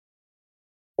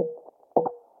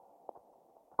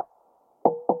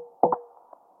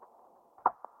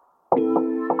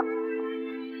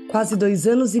Quase 2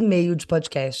 anos e meio de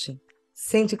podcast.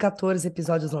 114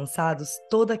 episódios lançados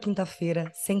toda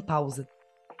quinta-feira, sem pausa.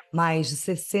 Mais de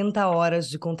 60 horas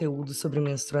de conteúdo sobre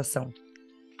menstruação.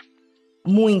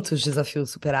 Muitos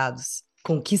desafios superados,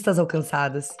 conquistas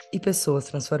alcançadas e pessoas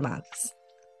transformadas.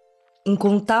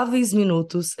 Incontáveis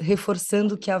minutos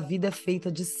reforçando que a vida é feita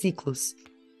de ciclos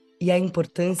e a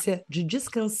importância de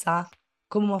descansar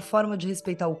como uma forma de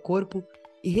respeitar o corpo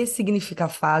e ressignificar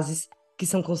fases que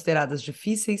são consideradas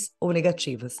difíceis ou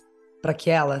negativas, para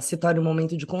que ela se torne um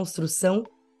momento de construção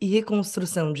e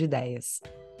reconstrução de ideias.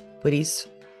 Por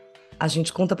isso, a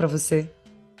gente conta para você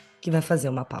que vai fazer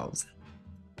uma pausa.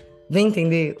 Vem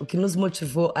entender o que nos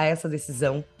motivou a essa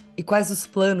decisão e quais os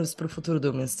planos para o futuro do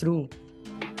Eu Menstruo?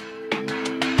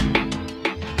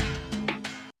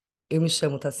 Eu me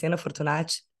chamo Tassiana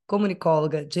Fortunati,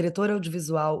 comunicóloga, diretora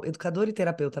audiovisual, educadora e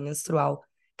terapeuta menstrual,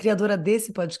 criadora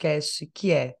desse podcast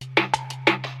que é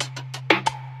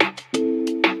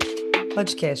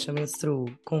Podcast Eu Menstruo,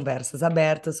 conversas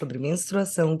abertas sobre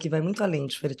menstruação que vai muito além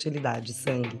de fertilidade e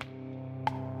sangue.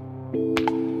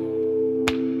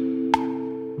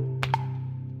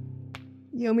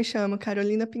 E eu me chamo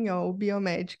Carolina Pinhol,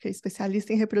 biomédica,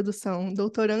 especialista em reprodução,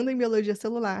 doutoranda em biologia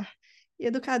celular e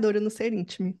educadora no Ser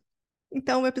Íntimo.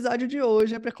 Então, o episódio de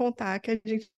hoje é para contar que a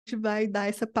gente vai dar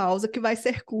essa pausa, que vai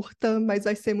ser curta, mas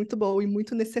vai ser muito boa e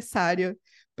muito necessária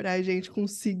para a gente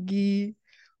conseguir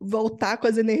voltar com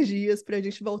as energias, para a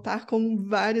gente voltar com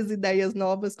várias ideias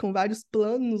novas, com vários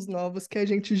planos novos que a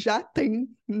gente já tem,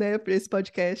 né, para esse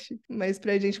podcast, mas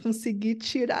para a gente conseguir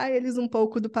tirar eles um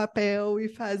pouco do papel e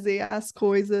fazer as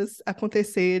coisas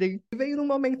acontecerem. Veio num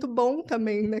momento bom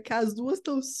também, né, que as duas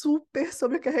estão super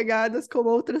sobrecarregadas com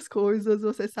outras coisas.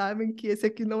 Vocês sabem que esse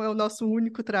aqui não é o nosso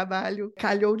único trabalho.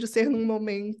 Calhou de ser num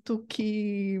momento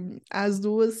que as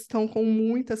duas estão com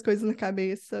muitas coisas na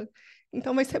cabeça.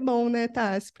 Então vai ser bom, né,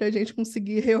 Tassi, para a gente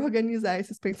conseguir reorganizar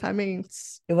esses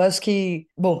pensamentos. Eu acho que,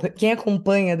 bom, quem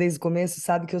acompanha desde o começo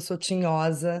sabe que eu sou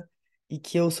tinhosa e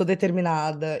que eu sou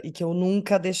determinada e que eu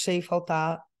nunca deixei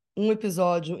faltar um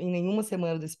episódio em nenhuma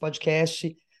semana desse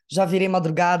podcast. Já virei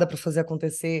madrugada para fazer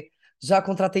acontecer, já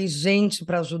contratei gente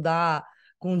para ajudar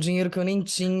com dinheiro que eu nem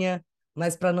tinha,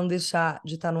 mas para não deixar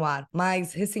de estar no ar.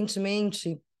 Mas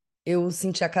recentemente eu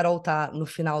senti a Carol tá no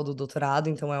final do doutorado,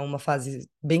 então é uma fase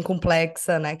bem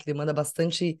complexa, né, que demanda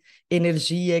bastante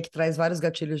energia, que traz vários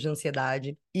gatilhos de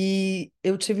ansiedade. E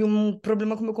eu tive um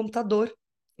problema com o meu computador.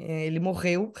 Ele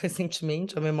morreu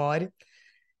recentemente, a memória.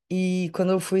 E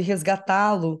quando eu fui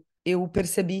resgatá-lo, eu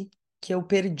percebi que eu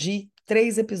perdi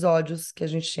 3 episódios que a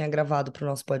gente tinha gravado para o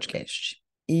nosso podcast.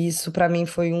 E isso, para mim,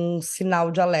 foi um sinal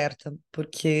de alerta,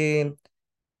 porque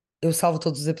eu salvo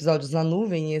todos os episódios na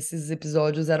nuvem e esses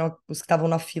episódios eram os que estavam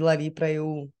na fila ali para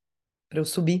eu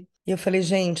subir. E eu falei,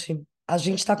 gente, a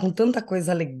gente tá com tanta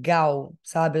coisa legal,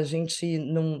 sabe? A gente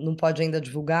não pode ainda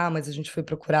divulgar, mas a gente foi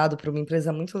procurado por uma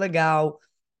empresa muito legal,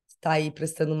 que tá aí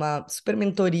prestando uma super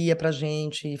mentoria pra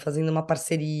gente, fazendo uma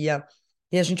parceria.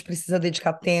 E a gente precisa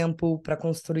dedicar tempo para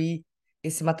construir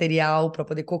esse material, para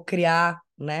poder co-criar,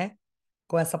 né?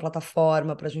 Com essa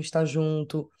plataforma, para a gente estar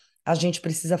junto. A gente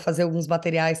precisa fazer alguns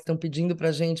materiais que estão pedindo para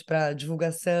a gente para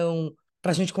divulgação,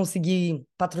 para a gente conseguir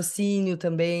patrocínio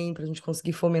também, para a gente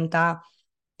conseguir fomentar.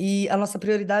 E a nossa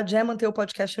prioridade é manter o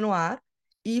podcast no ar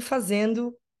e ir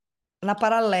fazendo na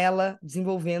paralela,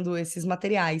 desenvolvendo esses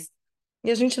materiais. E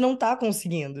a gente não está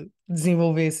conseguindo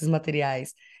desenvolver esses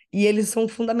materiais. E eles são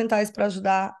fundamentais para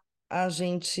ajudar a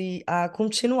gente a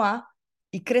continuar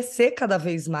e crescer cada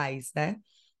vez mais, né?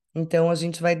 Então a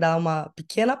gente vai dar uma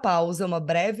pequena pausa, uma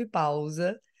breve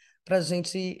pausa, para a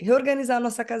gente reorganizar a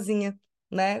nossa casinha,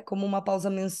 né? Como uma pausa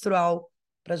menstrual,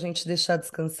 para a gente deixar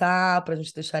descansar, para a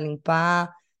gente deixar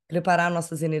limpar, preparar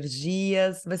nossas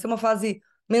energias. Vai ser uma fase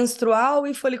menstrual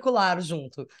e folicular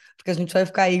junto, porque a gente vai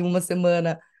ficar aí uma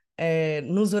semana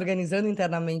nos organizando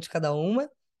internamente cada uma,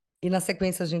 e na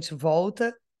sequência a gente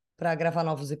volta para gravar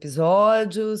novos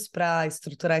episódios, para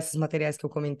estruturar esses materiais que eu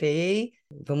comentei.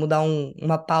 Vamos dar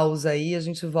uma pausa aí, a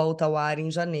gente volta ao ar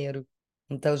em janeiro.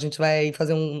 Então a gente vai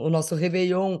fazer o nosso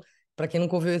Réveillon. Para quem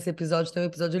nunca ouviu esse episódio, tem um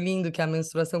episódio lindo que é a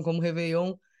menstruação como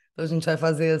Réveillon. Então a gente vai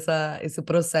fazer esse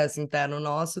processo interno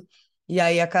nosso. E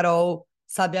aí a Carol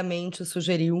sabiamente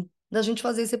sugeriu da gente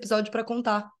fazer esse episódio para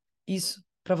contar isso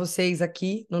para vocês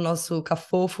aqui no nosso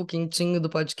cafofo quentinho do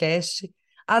podcast.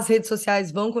 As redes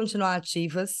sociais vão continuar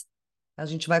ativas. A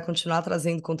gente vai continuar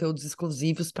trazendo conteúdos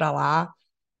exclusivos para lá,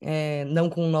 não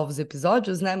com novos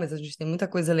episódios, né? Mas a gente tem muita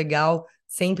coisa legal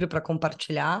sempre para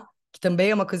compartilhar, que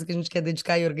também é uma coisa que a gente quer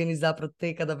dedicar e organizar para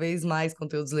ter cada vez mais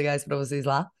conteúdos legais para vocês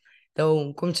lá.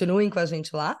 Então, continuem com a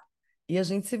gente lá. E a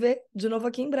gente se vê de novo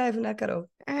aqui em breve, né, Carol?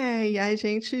 E a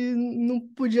gente não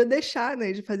podia deixar,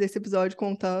 né, de fazer esse episódio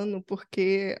contando,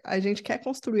 porque a gente quer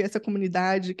construir essa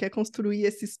comunidade, quer construir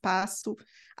esse espaço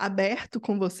aberto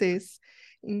com vocês.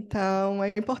 Então,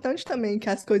 é importante também que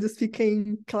as coisas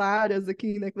fiquem claras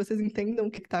aqui, né, que vocês entendam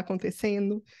o que está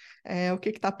acontecendo, o que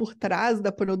está por trás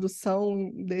da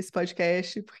produção desse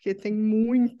podcast, porque tem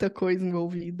muita coisa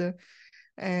envolvida.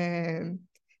 É,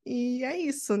 E é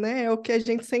isso, né? É o que a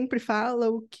gente sempre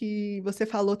fala, o que você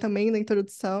falou também na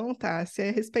introdução, tá? Se é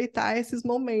respeitar esses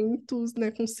momentos, né?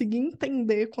 Conseguir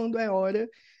entender quando é hora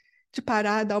de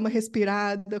parar, dar uma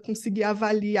respirada, conseguir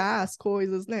avaliar as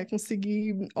coisas, né?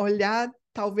 Conseguir olhar,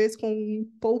 talvez com um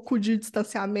pouco de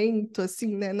distanciamento,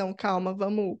 assim, né? Não, calma,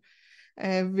 vamos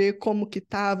ver como que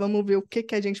tá, vamos ver o que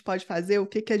que a gente pode fazer, o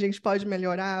que que a gente pode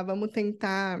melhorar, vamos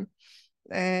tentar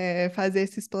fazer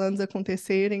esses planos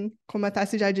acontecerem. Como a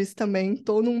Tassi já disse também,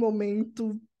 estou num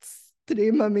momento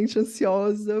extremamente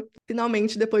ansiosa.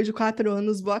 Finalmente, depois de 4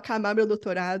 anos, vou acabar meu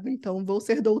doutorado, então vou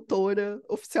ser doutora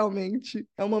oficialmente.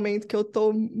 É um momento que eu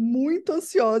estou muito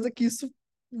ansiosa que isso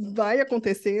vai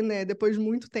acontecer, né? Depois de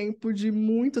muito tempo, de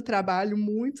muito trabalho,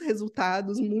 muitos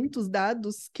resultados, muitos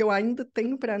dados que eu ainda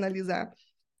tenho para analisar.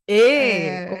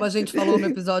 E, como É... a gente falou no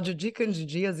episódio de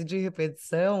candidias e de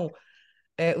repetição,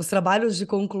 os trabalhos de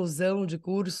conclusão de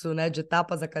curso, né, de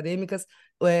etapas acadêmicas,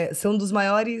 são dos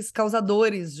maiores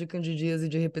causadores de candidias e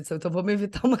de repetição. Então, vamos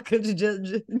evitar uma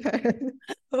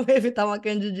vamos evitar uma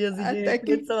candidíase de Até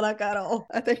que repetição na Carol.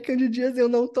 Até que de dias eu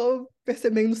não tô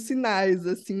percebendo sinais,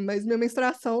 assim, mas minha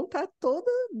menstruação tá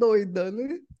toda doida,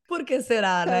 né? Por que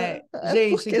será, né? Por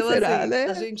Gente, que então será, assim, né?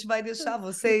 a gente vai deixar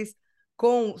vocês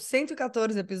com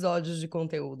 114 episódios de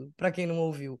conteúdo, para quem não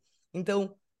ouviu.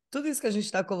 Então, tudo isso que a gente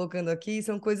está colocando aqui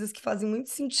são coisas que fazem muito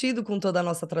sentido com toda a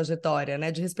nossa trajetória, né?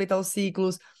 De respeitar os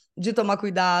ciclos, de tomar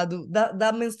cuidado,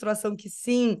 da menstruação que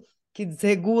sim, que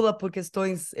desregula por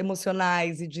questões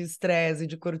emocionais e de estresse e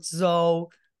de cortisol,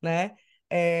 né?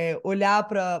 Olhar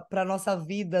para a nossa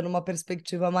vida numa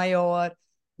perspectiva maior.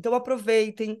 Então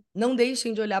aproveitem, não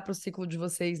deixem de olhar para o ciclo de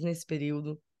vocês nesse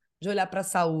período, de olhar para a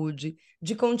saúde,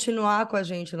 de continuar com a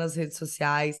gente nas redes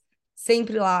sociais,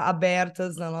 sempre lá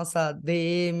abertas na nossa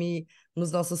DM,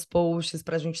 nos nossos posts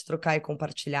para a gente trocar e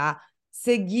compartilhar.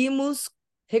 Seguimos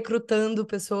recrutando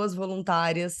pessoas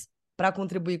voluntárias para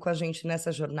contribuir com a gente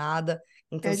nessa jornada.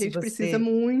 Então, A se gente precisa você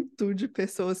muito de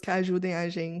pessoas que ajudem a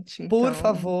gente, por então,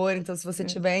 favor, então, se você né?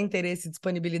 tiver interesse e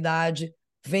disponibilidade,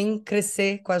 vem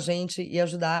crescer com a gente e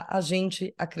ajudar a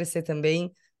gente a crescer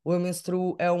também. O Eu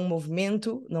Menstruo é um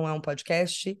movimento, não é um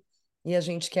podcast, e a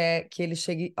gente quer que ele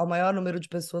chegue ao maior número de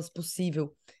pessoas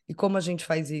possível. E como a gente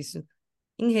faz isso?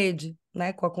 Em rede,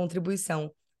 né? Com a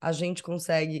contribuição. A gente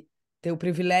consegue ter o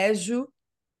privilégio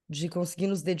de conseguir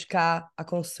nos dedicar a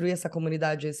construir essa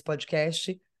comunidade, esse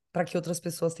podcast, para que outras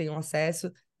pessoas tenham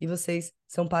acesso, e vocês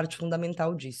são parte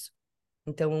fundamental disso.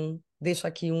 Então, deixo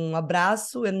aqui um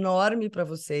abraço enorme para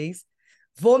vocês.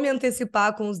 Vou me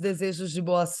antecipar com os desejos de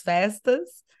boas festas,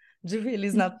 de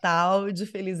Feliz Natal, e de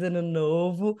Feliz Ano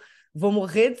Novo. Vou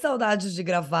morrer de saudades de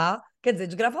gravar. Quer dizer,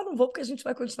 de gravar não vou, porque a gente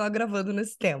vai continuar gravando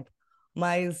nesse tempo.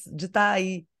 Mas de estar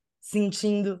aí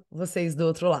sentindo vocês do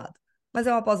outro lado. Mas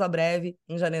é uma pausa breve.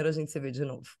 Em janeiro a gente se vê de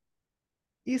novo.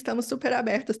 E estamos super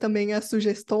abertas também a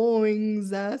sugestões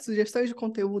de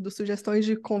conteúdo, sugestões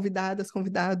de convidadas,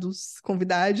 convidados,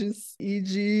 convidades e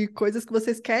de coisas que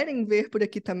vocês querem ver por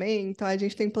aqui também. Então a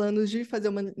gente tem planos de fazer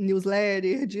uma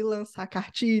newsletter, de lançar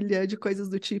cartilha, de coisas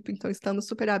do tipo. Então estamos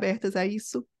super abertas a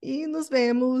isso. E nos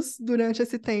vemos durante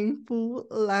esse tempo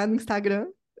lá no Instagram,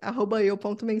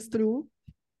 @eu.menstruo.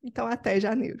 Então até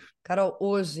janeiro. Carol,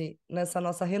 hoje, nessa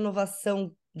nossa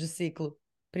renovação de ciclo,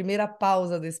 primeira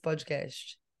pausa desse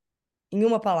podcast. Em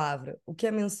uma palavra, o que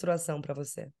é menstruação para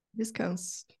você?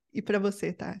 Descanso. E para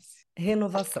você, Tassi?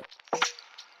 Renovação.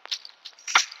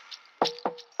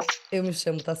 Eu me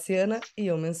chamo Tassiana e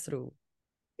eu menstruo.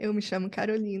 Eu me chamo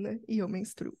Carolina e eu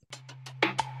menstruo.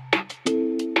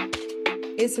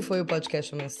 Esse foi o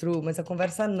podcast Eu Menstruo, mas a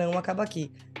conversa não acaba aqui.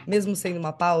 Mesmo sendo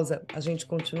uma pausa, a gente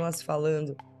continua se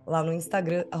falando lá no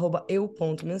Instagram,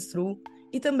 @eu.menstruo,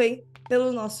 e também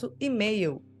pelo nosso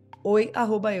e-mail,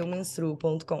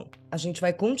 oi@eumenstruo.com. A gente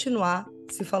vai continuar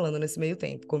se falando nesse meio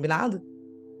tempo, combinado?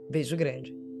 Beijo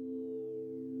grande.